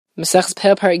Maseches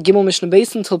Perek Gimel Mishnah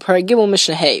Beis until Perek Gimel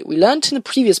Mishnah Hey. We learned in the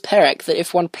previous Perek that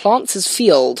if one plants his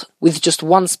field with just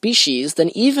one species, then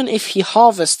even if he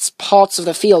harvests parts of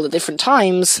the field at different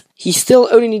times, he still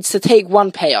only needs to take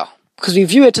one payah, because we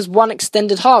view it as one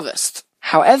extended harvest.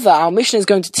 However, our Mishnah is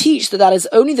going to teach that that is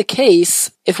only the case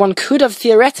if one could have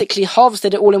theoretically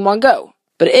harvested it all in one go.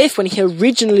 But if, when he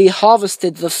originally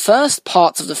harvested the first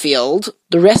parts of the field,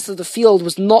 the rest of the field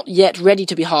was not yet ready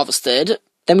to be harvested,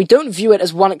 then we don't view it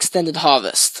as one extended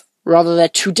harvest. Rather, they're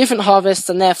two different harvests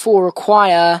and therefore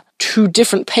require two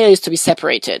different payers to be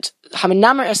separated.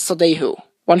 Haminamer es sadehu,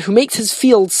 one who makes his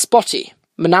field spotty.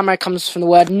 Menamer comes from the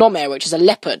word nomer, which is a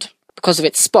leopard, because of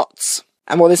its spots.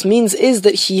 And what this means is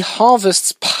that he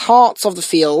harvests parts of the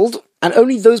field, and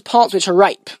only those parts which are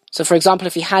ripe. So for example,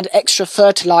 if he had extra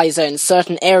fertilizer in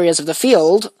certain areas of the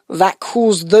field, that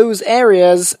caused those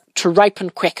areas to ripen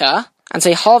quicker, and so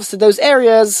he harvested those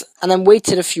areas, and then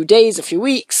waited a few days, a few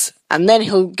weeks, and then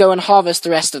he'll go and harvest the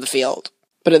rest of the field.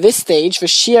 But at this stage, for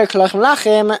Shir Kalachim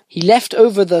Lachim, he left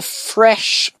over the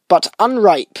fresh but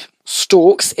unripe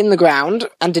stalks in the ground,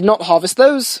 and did not harvest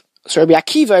those. So Rabbi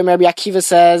Akiva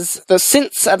says that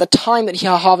since at the time that he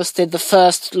harvested the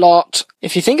first lot,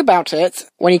 if you think about it,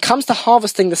 when he comes to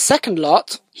harvesting the second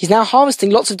lot, he's now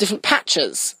harvesting lots of different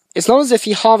patches. It's not as if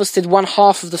he harvested one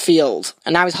half of the field,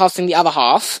 and now he's harvesting the other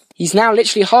half. He's now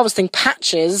literally harvesting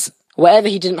patches wherever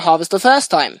he didn't harvest the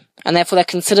first time. And therefore they're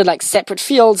considered like separate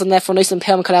fields, and therefore he has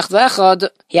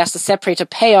to separate a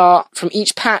payah from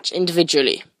each patch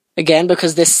individually. Again,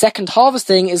 because this second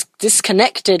harvesting is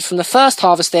disconnected from the first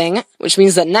harvesting, which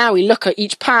means that now we look at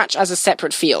each patch as a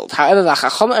separate field. However, the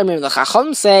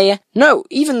Chacham say, no,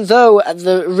 even though at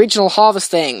the original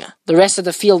harvesting, the rest of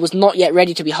the field was not yet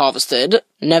ready to be harvested,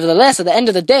 nevertheless, at the end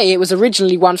of the day, it was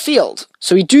originally one field.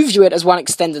 So we do view it as one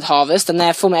extended harvest, and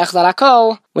therefore,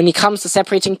 when he comes to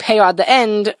separating payah at the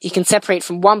end, he can separate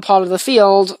from one part of the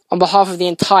field on behalf of the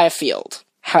entire field.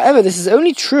 However, this is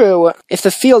only true if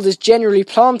the field is generally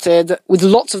planted with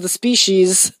lots of the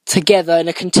species together in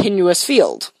a continuous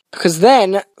field. Because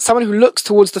then, someone who looks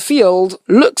towards the field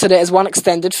looks at it as one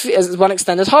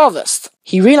extended harvest.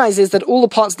 He realizes that all the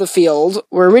parts of the field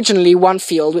were originally one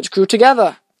field which grew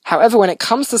together. However, when it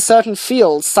comes to certain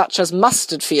fields, such as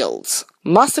mustard fields,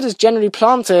 mustard is generally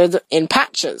planted in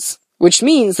patches. Which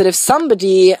means that if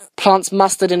somebody plants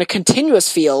mustard in a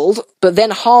continuous field, but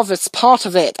then harvests part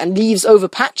of it and leaves over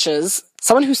patches,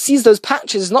 someone who sees those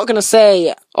patches is not going to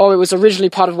say, oh, it was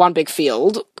originally part of one big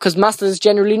field, because mustard is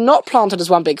generally not planted as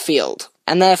one big field.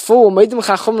 And therefore, the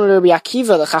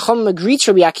Chacham agreed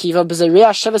to Rabbi Akiva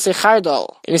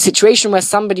in a situation where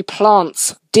somebody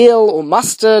plants dill or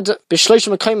mustard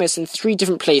in 3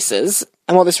 different places.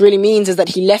 And what this really means is that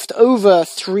he left over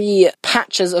 3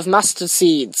 patches of mustard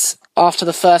seeds after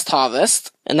the first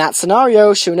harvest. In that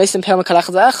scenario, he must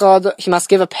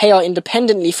give a payah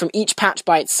independently from each patch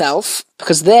by itself,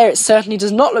 because there it certainly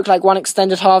does not look like one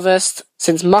extended harvest,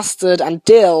 since mustard and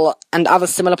dill and other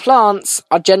similar plants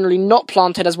are generally not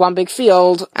planted as one big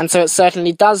field, and so it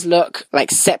certainly does look like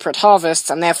separate harvests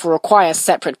and therefore require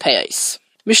separate payahs.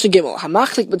 Mishnah Gimel,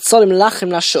 Hamachlik b'tzolim lachim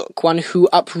lashuk, one who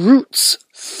uproots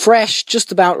fresh,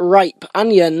 just about ripe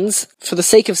onions for the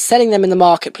sake of selling them in the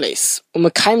marketplace. And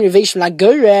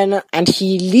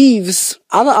he leaves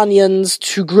other onions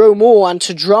to grow more and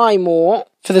to dry more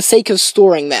for the sake of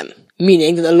storing them.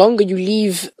 Meaning that the longer you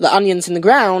leave the onions in the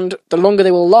ground, the longer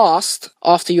they will last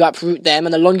after you uproot them,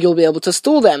 and the longer you'll be able to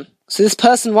store them. So this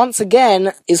person, once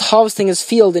again, is harvesting his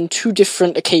field in 2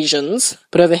 different occasions,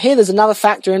 but over here there's another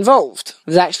factor involved.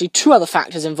 There's actually 2 other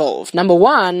factors involved. Number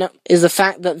 1 is the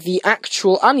fact that the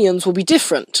actual onions will be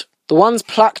different. The ones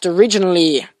plucked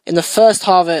originally in the first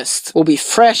harvest will be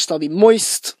fresh, they'll be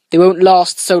moist, they won't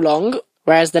last so long,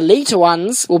 whereas the later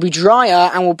ones will be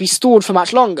drier and will be stored for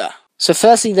much longer. So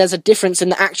firstly, there's a difference in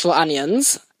the actual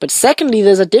onions, but secondly,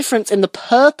 there's a difference in the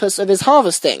purpose of his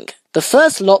harvesting. The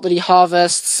first lot that he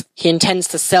harvests, he intends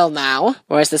to sell now,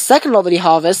 whereas the second lot that he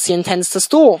harvests, he intends to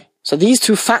store. So these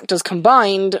 2 factors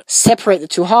combined separate the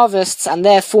 2 harvests, and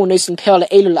therefore, nosin peyah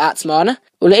le'elul atzman.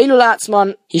 Ule'elul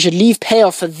atzman, he should leave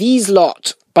peyah for these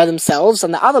lot by themselves,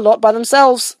 and the other lot by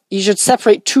themselves. He should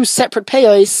separate 2 separate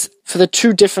peyahs for the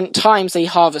 2 different times that he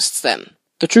harvests them.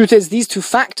 The truth is, these 2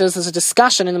 factors, there's a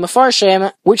discussion in the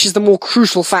Mefarshim, which is the more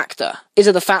crucial factor. Is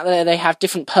it the fact that they have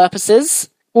different purposes,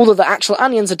 or that the actual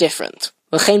onions are different?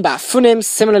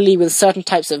 Similarly with certain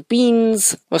types of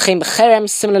beans.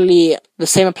 Similarly, the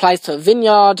same applies to a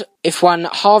vineyard. If one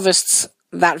harvests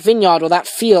that vineyard or that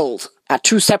field at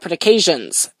 2 separate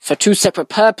occasions, for 2 separate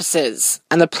purposes,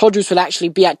 and the produce will actually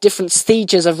be at different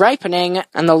stages of ripening,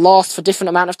 and they'll last for different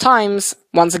amount of times,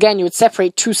 once again you would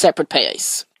separate 2 separate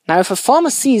payahs. Now, if a farmer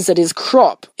sees that his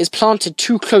crop is planted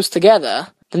too close together,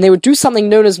 then they would do something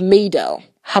known as meidel.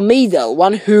 Hameidel,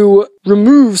 one who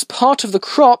removes part of the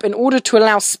crop in order to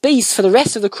allow space for the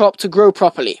rest of the crop to grow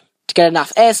properly, to get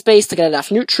enough airspace, to get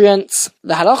enough nutrients.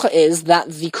 The halacha is that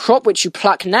the crop which you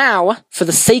pluck now, for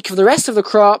the sake of the rest of the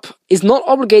crop, is not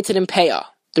obligated in payah.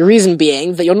 The reason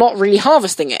being that you're not really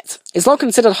harvesting it. It's not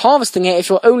considered harvesting it if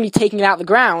you're only taking it out of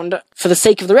the ground for the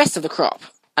sake of the rest of the crop,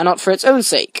 and not for its own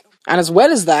sake. And as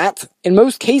well as that, in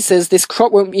most cases, this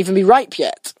crop won't even be ripe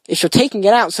yet. If you're taking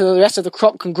it out so the rest of the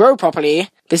crop can grow properly,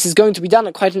 this is going to be done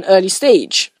at quite an early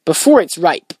stage, before it's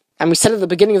ripe. And we said at the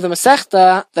beginning of the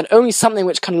Masechta that only something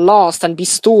which can last and be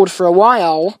stored for a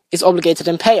while is obligated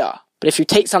in payah. But if you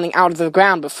take something out of the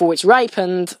ground before it's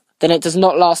ripened, then it does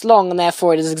not last long, and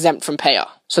therefore it is exempt from payah.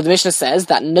 So the Mishnah says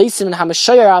that Noisim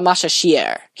HaMashoyer Masha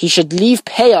Shier, he should leave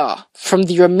payah from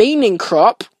the remaining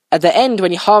crop at the end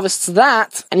when he harvests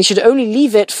that, and he should only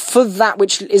leave it for that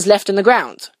which is left in the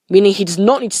ground. Meaning he does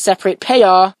not need to separate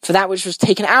payah for that which was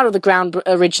taken out of the ground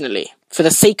originally, for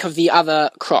the sake of the other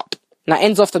crop. And that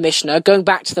ends off the Mishnah, going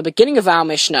back to the beginning of our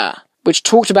Mishnah, which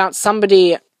talked about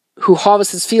somebody who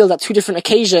harvests his field at two different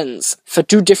occasions for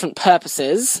two different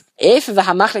purposes. If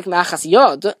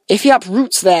he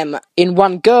uproots them in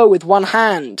one go with one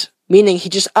hand, meaning he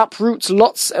just uproots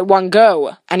lots at one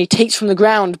go, and he takes from the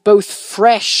ground both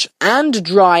fresh and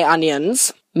dry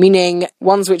onions, meaning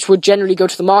ones which would generally go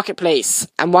to the marketplace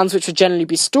and ones which would generally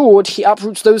be stored, he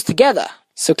uproots those together.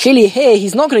 So clearly here,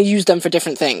 he's not going to use them for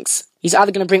different things. He's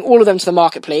either going to bring all of them to the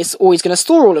marketplace, or he's going to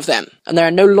store all of them. And there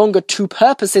are no longer two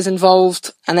purposes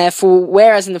involved, and therefore,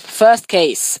 whereas in the first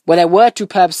case, where there were two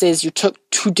purposes, you took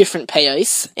two different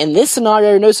payos, in this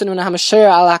scenario,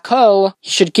 he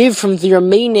should give from the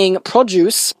remaining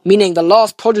produce, meaning the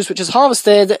last produce which is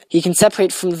harvested, he can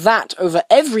separate from that over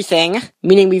everything,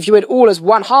 meaning we view it all as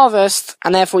one harvest,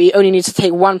 and therefore he only needs to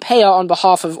take one payor on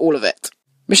behalf of all of it.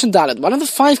 Mishnah Daled, one of the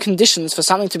 5 conditions for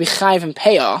something to be chayiv in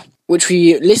payah, which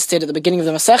we listed at the beginning of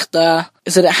the Masechta,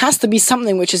 is that it has to be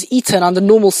something which is eaten under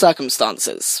normal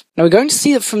circumstances. Now we're going to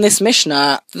see that from this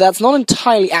Mishnah, that's not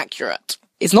entirely accurate.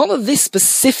 It's not that this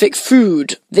specific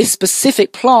food, this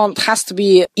specific plant has to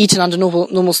be eaten under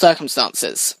normal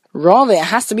circumstances. Rather, it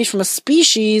has to be from a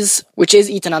species which is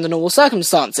eaten under normal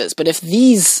circumstances. But if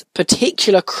these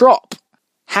particular crop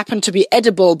happen to be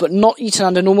edible but not eaten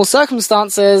under normal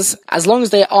circumstances, as long as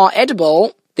they are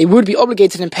edible, they would be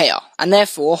obligated in payah. And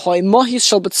therefore, hoi mohis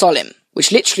shel betzolim,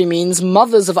 which literally means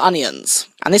mothers of onions.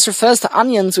 And this refers to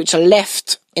onions which are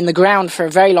left in the ground for a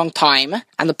very long time,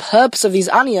 and the purpose of these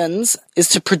onions is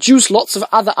to produce lots of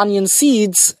other onion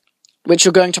seeds which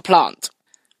you're going to plant,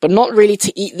 but not really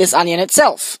to eat this onion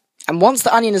itself. And once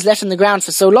the onion is left in the ground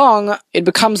for so long, it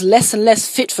becomes less and less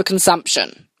fit for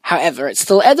consumption. However, it's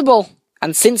still edible.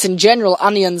 And since in general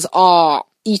onions are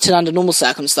eaten under normal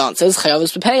circumstances,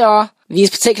 chayavus b'payah,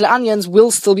 these particular onions will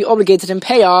still be obligated in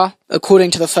payah,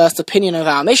 according to the first opinion of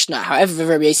our Mishnah. However,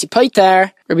 Rabbi Yossi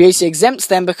Poiter, Rabbi Yossi exempts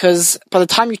them because by the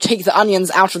time you take the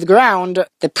onions out of the ground,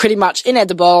 they're pretty much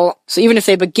inedible. So even if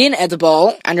they begin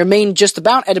edible and remain just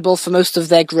about edible for most of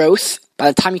their growth, by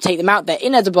the time you take them out, they're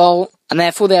inedible, and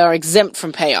therefore they are exempt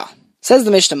from payah. Says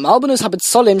the Mishnah, Malbanus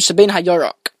habetzolim shebein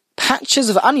hayorok. Patches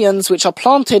of onions which are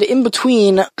planted in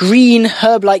between green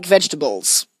herb-like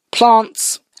vegetables.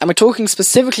 Plants, and we're talking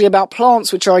specifically about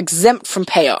plants which are exempt from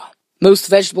payah. Most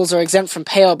vegetables are exempt from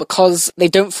payah because they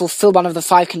don't fulfill one of the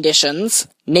 5 conditions,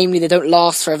 namely they don't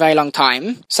last for a very long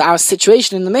time. So our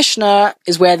situation in the Mishnah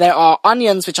is where there are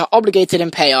onions which are obligated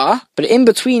in payah, but in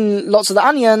between lots of the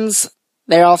onions,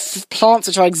 there are plants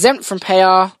which are exempt from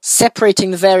payah,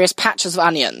 separating the various patches of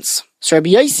onions. So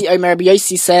Rabbi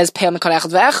Yossi says, payah mikol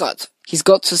echad ve'echad. He's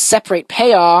got to separate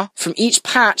payah from each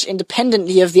patch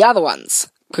independently of the other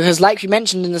ones. Because like we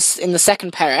mentioned in the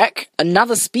second perek,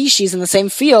 another species in the same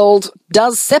field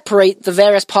does separate the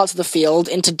various parts of the field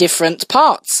into different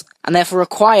parts, and therefore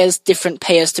requires different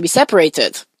payahs to be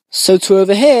separated. So too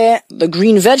over here, the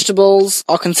green vegetables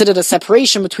are considered a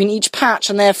separation between each patch,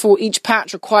 and therefore each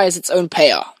patch requires its own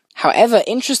payah. However,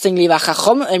 interestingly, the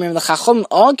Chacham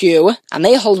argue, and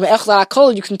they hold me'echad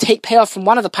hakol, you can take payah from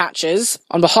one of the patches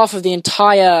on behalf of the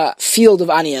entire field of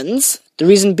onions. The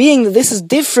reason being that this is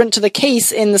different to the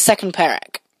case in the second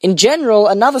perek. In general,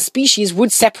 another species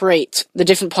would separate the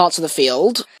different parts of the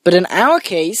field, but in our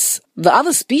case, the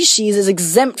other species is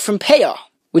exempt from payah.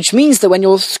 Which means that when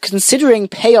you're considering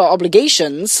payah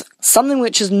obligations, something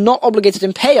which is not obligated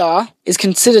in payah is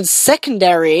considered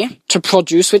secondary to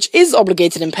produce which is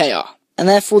obligated in payah. And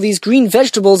therefore these green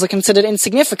vegetables are considered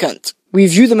insignificant. We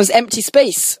view them as empty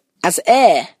space, as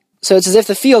air. So it's as if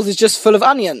the field is just full of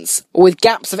onions, or with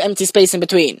gaps of empty space in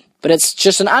between. but it's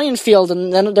just an onion field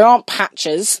and then there aren't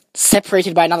patches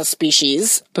separated by another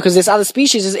species, because this other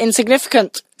species is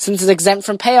insignificant since it's exempt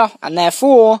from payah, and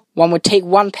therefore one would take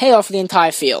one payah for the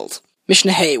entire field.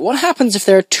 Mishnah Hey, what happens if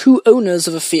there are two owners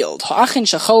of a field? Ha'achin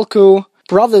shecholku,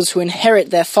 brothers who inherit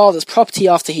their father's property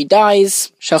after he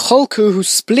dies, shecholku, who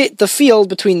split the field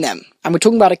between them. And we're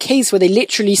talking about a case where they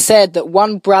literally said that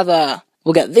one brother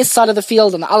will get this side of the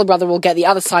field and the other brother will get the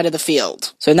other side of the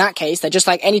field. So in that case, they're just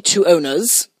like any two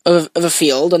owners of a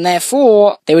field, and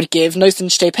therefore they would give nosin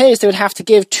shtei payos, they would have to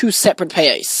give two separate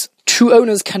payos. Two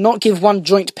owners cannot give one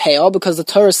joint payah because the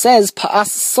Torah says pa'as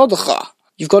sodacha.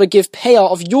 You've got to give payah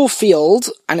of your field,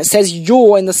 and it says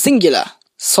your in the singular,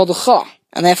 sodacha.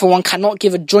 And therefore one cannot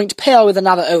give a joint payah with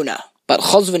another owner. But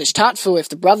chozvin ishtatfu, if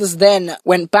the brothers then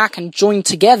went back and joined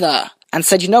together and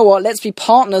said, you know what, let's be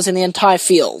partners in the entire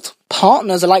field.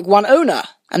 Partners are like one owner,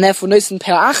 and therefore nosin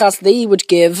payah achas, they would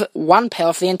give one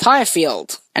payah for the entire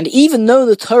field. And even though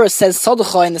the Torah says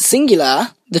sodacha in the singular,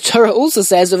 the Torah also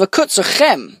says of a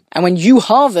kutzerchem, and when you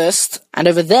harvest, and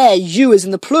over there you is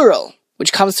in the plural,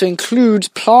 which comes to include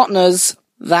partners,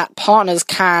 that partners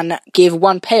can give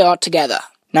one payah together.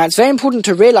 Now, it's very important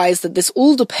to realize that this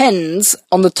all depends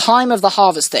on the time of the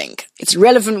harvesting. It's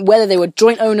relevant whether they were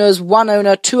joint owners, one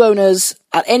owner, two owners.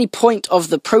 At any point of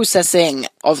the processing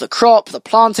of the crop, the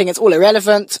planting, it's all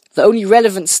irrelevant. The only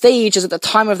relevant stage is at the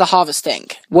time of the harvesting.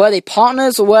 Were they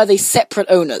partners or were they separate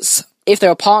owners? If they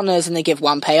were partners, then they give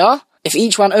one payah. If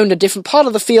each one owned a different part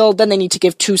of the field, then they need to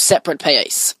give two separate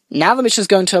payahs. Now the Mishnah is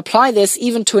going to apply this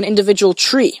even to an individual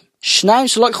tree.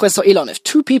 If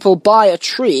two people buy a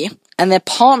tree, and they're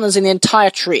partners in the entire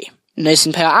tree,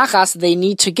 nosin payah achas, they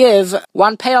need to give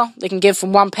one payah. They can give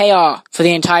from one payah for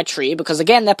the entire tree, because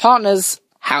again, they're partners.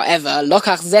 However,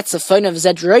 lokach zetzafon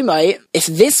zed romai, if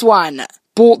this one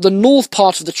bought the north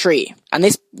part of the tree, and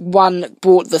this one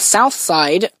bought the south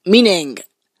side, meaning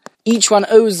each one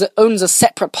owns a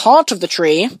separate part of the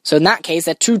tree, so in that case,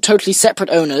 they're two totally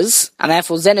separate owners, and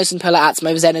therefore zenos and pela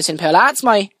atzmai, zenos and pela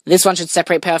atzmai, this one should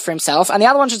separate payah for himself, and the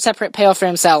other one should separate payah for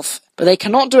himself. But they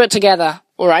cannot do it together.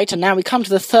 Alright, and now we come to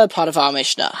the third part of our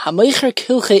Mishnah. One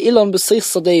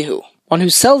who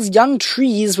sells young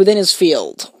trees within his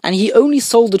field. And he only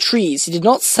sold the trees. He did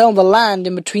not sell the land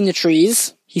in between the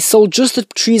trees. He sold just the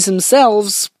trees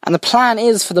themselves. And the plan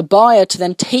is for the buyer to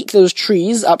then take those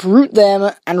trees, uproot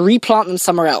them, and replant them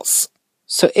somewhere else.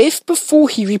 So if before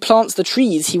he replants the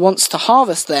trees, he wants to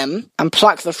harvest them and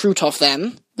pluck the fruit off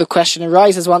them, the question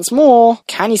arises once more,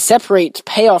 can he separate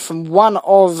payah from one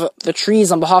of the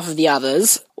trees on behalf of the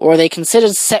others, or are they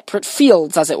considered separate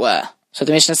fields, as it were? So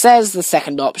the Mishnah says, the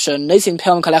second option,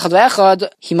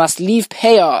 he must leave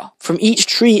payah from each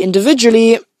tree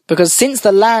individually, because since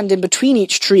the land in between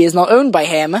each tree is not owned by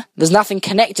him, there's nothing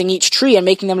connecting each tree and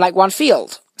making them like one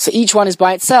field. So each one is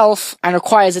by itself and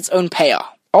requires its own payah.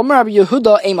 Omer Rabbi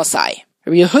Yehuda Amosai.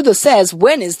 Rabbi Yehuda says,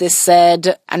 when is this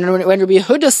said? And when Rabbi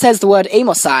Yehuda says the word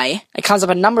Amosai, it comes up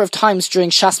a number of times during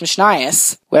Shas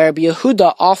Mishnayos, where Rabbi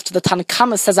Yehuda, after the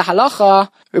Tanakama says a halacha,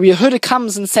 Rabbi Yehuda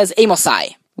comes and says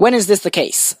Amosai. When is this the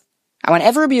case? And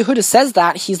whenever Rabbi Yehuda says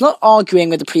that, he's not arguing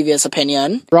with the previous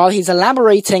opinion, rather he's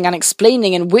elaborating and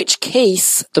explaining in which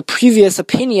case the previous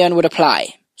opinion would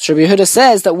apply. So Rabbi Yehuda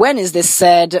says that when is this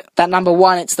said, that number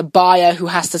one, it's the buyer who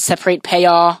has to separate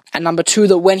payah, and number two,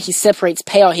 that when he separates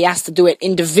payah, he has to do it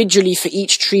individually for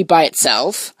each tree by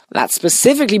itself. That's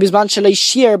specifically bizman shelei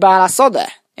shir ba'al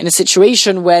hasodeh, in a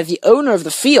situation where the owner of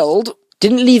the field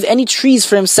didn't leave any trees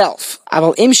for himself.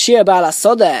 But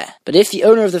if the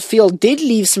owner of the field did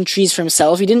leave some trees for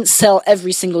himself, he didn't sell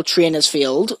every single tree in his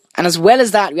field. And as well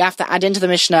as that, we have to add into the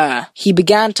Mishnah, he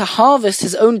began to harvest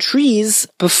his own trees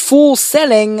before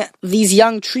selling these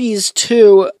young trees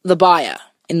to the buyer.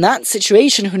 In that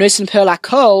situation,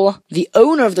 the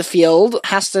owner of the field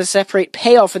has to separate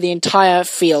payah for the entire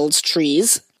field's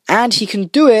trees, and he can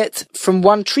do it from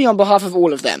one tree on behalf of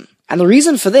all of them. And the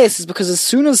reason for this is because as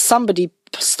soon as somebody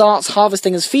starts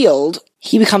harvesting his field,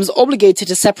 he becomes obligated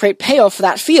to separate payah for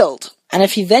that field. And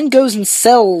if he then goes and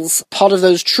sells part of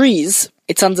those trees,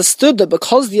 it's understood that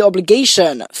because the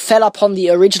obligation fell upon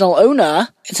the original owner,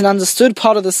 it's an understood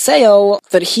part of the sale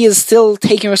that he is still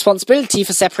taking responsibility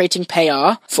for separating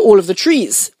payah for all of the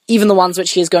trees, even the ones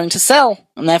which he is going to sell.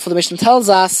 And therefore the Mishnah tells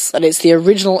us that it's the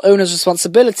original owner's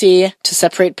responsibility to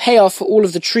separate payah for all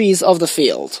of the trees of the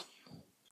field.